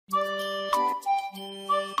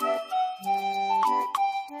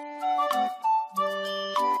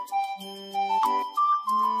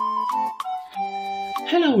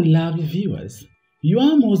Hello, lovely viewers. You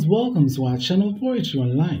are most welcome to our channel Poetry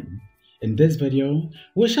Online. In this video,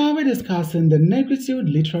 we shall be discussing the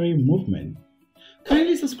negritude literary movement.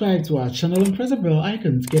 Kindly subscribe to our channel and press the bell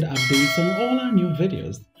icon to get updates on all our new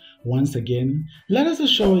videos. Once again, let us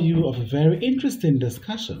assure you of a very interesting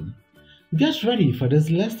discussion. Get ready for this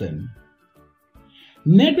lesson.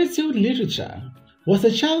 Negritude literature was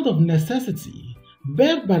a child of necessity,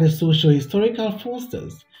 birthed by the socio-historical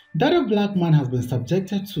forces that a black man has been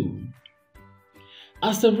subjected to.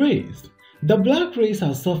 As a race, the black race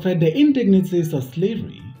has suffered the indignities of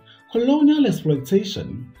slavery, colonial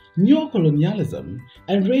exploitation, neocolonialism,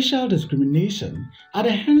 and racial discrimination at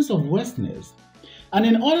the hands of Westerners. And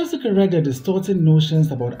in order to correct the distorted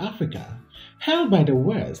notions about Africa held by the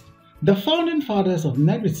West, the founding fathers of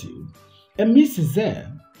negritude, Aimé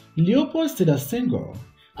Césaire, Léopold Sédar Senghor,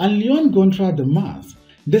 and Léon Gontran de Mars,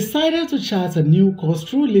 decided to chart a new course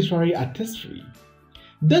through literary artistry.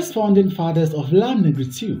 These founding fathers of la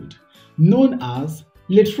negritude, known as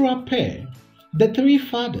Les Trois Pères, the Three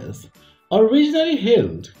Fathers, originally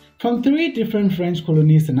hailed from three different French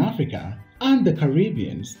colonies in Africa and the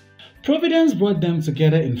Caribbean. Providence brought them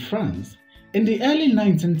together in France in the early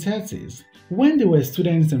 1930s when they were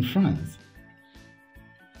students in France.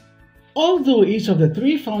 Although each of the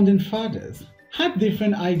three founding fathers had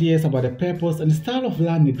different ideas about the purpose and style of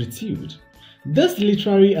la negritude, this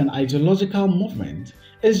literary and ideological movement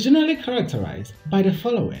is generally characterized by the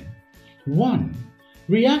following. 1.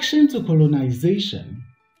 Reaction to colonization.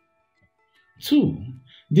 2.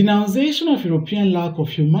 Denunciation of European lack of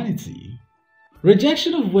humanity.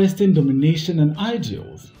 Rejection of Western domination and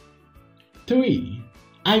ideals. 3.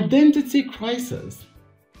 Identity crisis.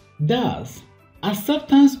 Thus,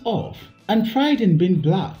 acceptance of and pride in being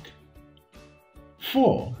black.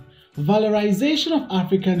 4. Valorization of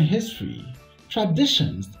African history,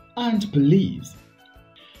 traditions, and beliefs.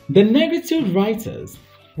 The negritude writers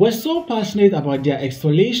were so passionate about their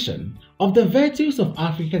extolation of the virtues of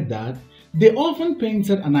Africa that they often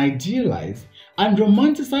painted an idealized and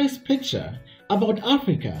romanticized picture about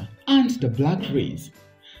Africa and the black race.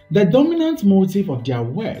 The dominant motive of their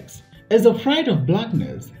works is the pride of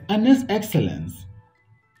blackness and its excellence.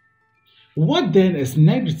 What then is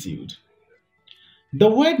negritude? The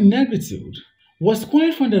word negritude was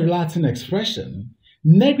coined from the Latin expression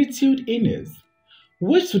negritude innis,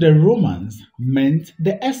 which to the Romans meant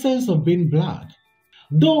the essence of being black,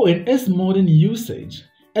 though in its modern usage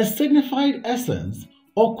it signified essence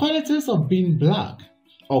or qualities of being black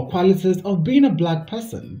or qualities of being a black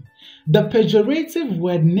person. The pejorative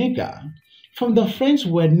word nigger, from the French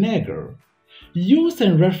word nègre, used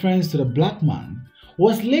in reference to the black man,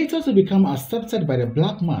 was later to become accepted by the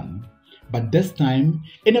black man, but this time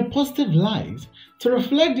in a positive light to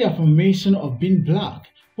reflect the affirmation of being black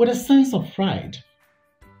with a sense of pride.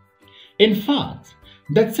 In fact,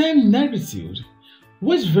 the term negritude,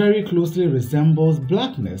 which very closely resembles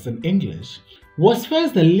blackness in English, was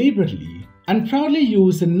first deliberately and proudly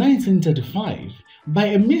used in 1935 by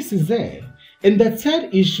Aimé Césaire in the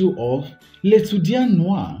third issue of L'Étudiant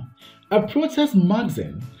Noir, a protest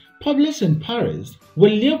magazine published in Paris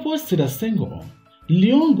with Léopold Sédar Senghor,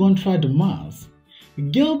 Léon Gontran de Mars,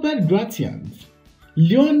 Gilbert Gratians,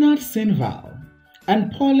 Leonard Sinval,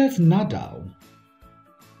 and Paulette Nadal.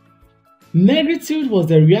 Negritude was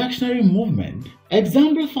the reactionary movement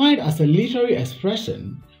exemplified as a literary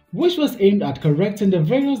expression which was aimed at correcting the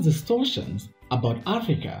various distortions about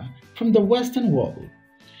Africa from the Western world.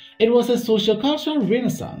 It was a sociocultural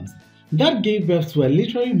renaissance that gave birth to a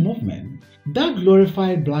literary movement that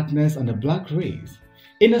glorified blackness and the black race.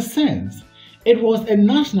 In a sense, it was a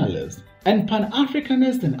nationalist and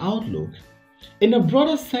pan-Africanist in outlook. In a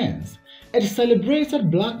broader sense, it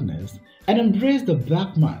celebrated blackness and embraced the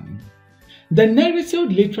black man. The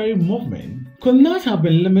negritude literary movement could not have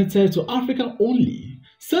been limited to Africa only,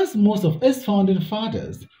 since most of its founding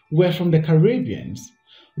fathers were from the Caribbean,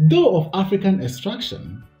 though of African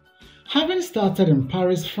extraction. Having started in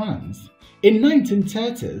Paris, France, in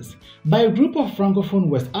 1930s by a group of Francophone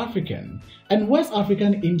West African and West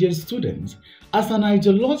African Indian students as an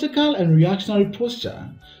ideological and reactionary posture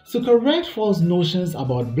to correct false notions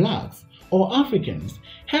about blacks or Africans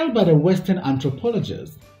held by the Western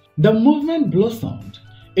anthropologists, the movement blossomed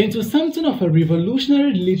into something of a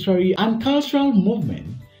revolutionary literary and cultural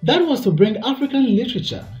movement that was to bring African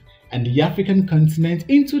literature and the African continent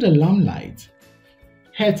into the limelight.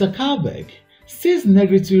 Herta Kalbeck sees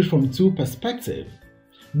negritude from two perspectives,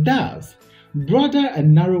 thus, broader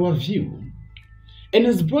and narrower view. In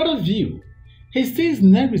his broader view, he sees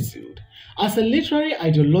negritude as a literary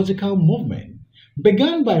ideological movement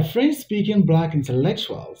begun by French-speaking black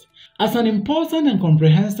intellectuals as an important and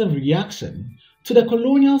comprehensive reaction to the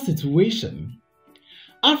colonial situation.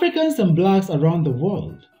 Africans and blacks around the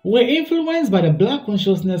world were influenced by the Black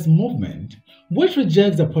consciousness movement, which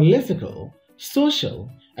rejects the political, social,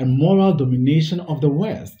 and moral domination of the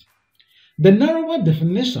West. The narrower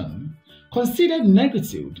definition considered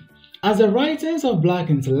negritude as the writings of Black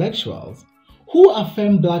intellectuals who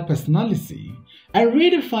affirm Black personality and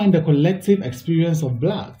redefine the collective experience of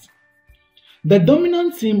Blacks. The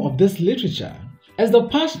dominant theme of this literature is the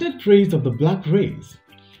passionate praise of the Black race.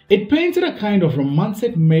 It painted a kind of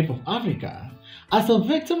romantic myth of Africa as a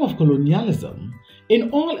victim of colonialism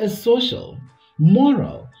in all its social,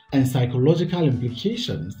 moral, and psychological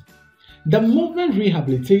implications. The movement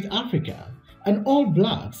rehabilitates Africa and all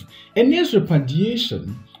Blacks in its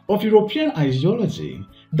repudiation of European ideology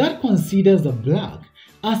that considers the Black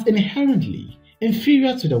as inherently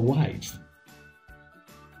inferior to the whites.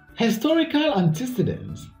 Historical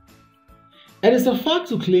antecedents. It is a fact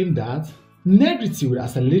to claim that negritude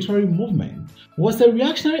as a literary movement was a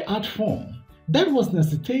reactionary art form that was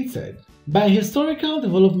necessitated by historical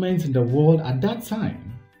developments in the world at that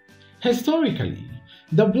time. Historically,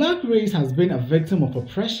 the Black race has been a victim of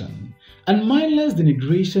oppression and mindless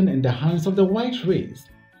denigration in the hands of the white race.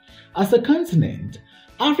 As a continent,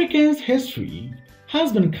 Africa's history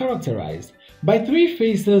has been characterized by three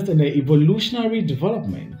phases in the evolutionary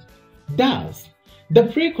development, thus, the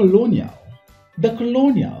pre-colonial, the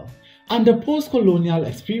colonial, and the post-colonial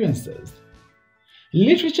experiences.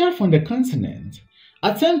 Literature from the continent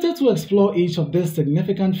attempted to explore each of these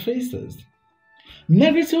significant phases.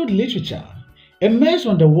 Negritude literature emerged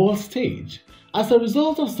on the world stage as a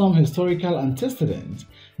result of some historical antecedents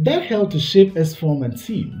that helped to shape its form and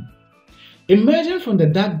theme. Emerging from the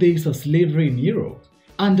dark days of slavery in Europe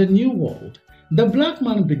and the New World, the Black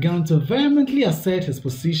man began to vehemently assert his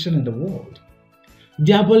position in the world.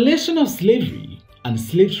 The abolition of slavery and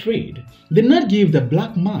slave trade did not give the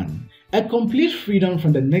Black man a complete freedom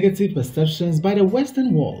from the negative perceptions by the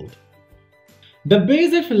Western world. The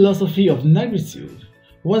basic philosophy of negritude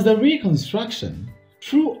was the reconstruction,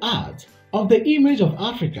 through art, of the image of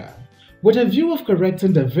Africa, with a view of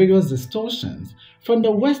correcting the various distortions from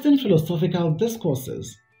the Western philosophical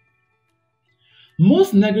discourses.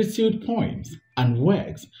 Most negritude poems and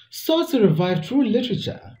works sought to revive through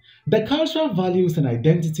literature the cultural values and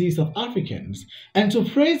identities of Africans and to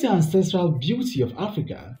praise the ancestral beauty of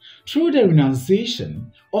Africa through the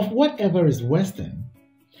renunciation of whatever is Western.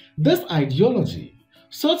 This ideology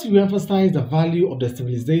sought to emphasize the value of the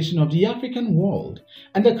civilization of the African world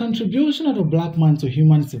and the contribution of the Black man to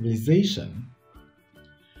human civilization.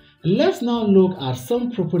 Let's now look at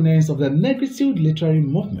some proponents of the negritude literary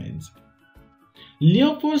movement.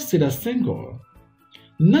 Leopold Sédar Senghor,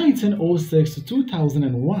 1906 to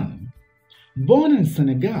 2001, born in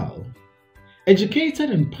Senegal,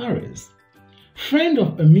 educated in Paris, friend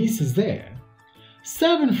of Aimé Césaire,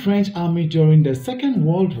 served in French army during the Second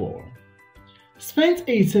World War, spent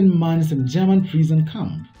 18 months in German prison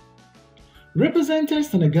camp, represented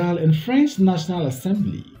Senegal in French National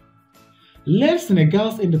Assembly, led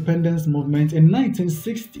Senegal's independence movement in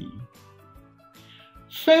 1960,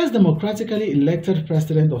 first democratically elected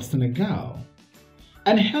president of Senegal,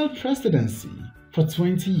 and held presidency for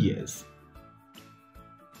 20 years.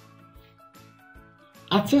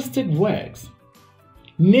 Artistic works: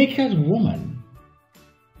 Naked Woman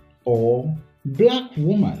or Black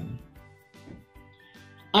Woman.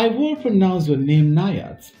 I will pronounce your name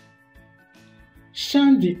Nayat.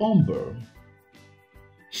 Chant d'Ombre.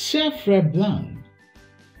 Cher Frère Blanc,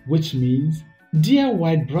 which means Dear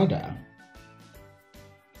White Brother.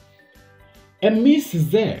 Aimé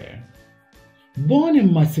Césaire, born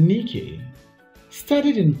in Martinique,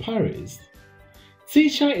 studied in Paris,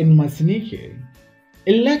 teacher in Martinique,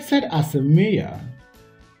 elected as a mayor.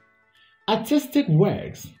 Artistic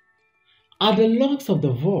works: At the Locks of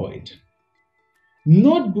the Void,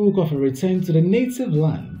 Notebook of a Return to the Native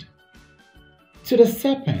Land, To the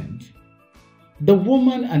Serpent, The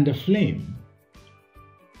Woman and the Flame.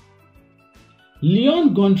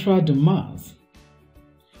 Léon Gontran Dumas,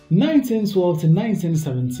 1912 to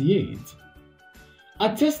 1978.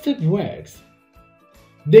 Artistic works: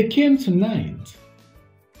 They Came Tonight,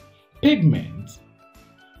 Pigment,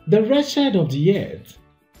 The Wretched of the Earth.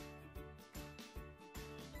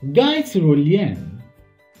 Guy Tyrolien,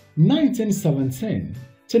 1917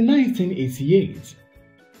 to 1988.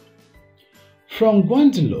 From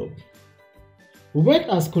Guadeloupe, worked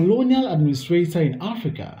as colonial administrator in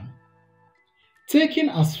Africa, taken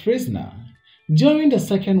as prisoner during the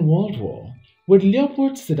Second World War with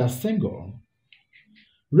Leopold Sédar Senghor,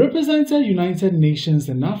 represented United Nations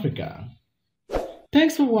in Africa,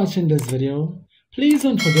 Thanks for watching this video. Please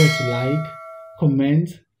don't forget to like,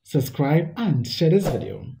 comment, subscribe and share this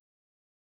video.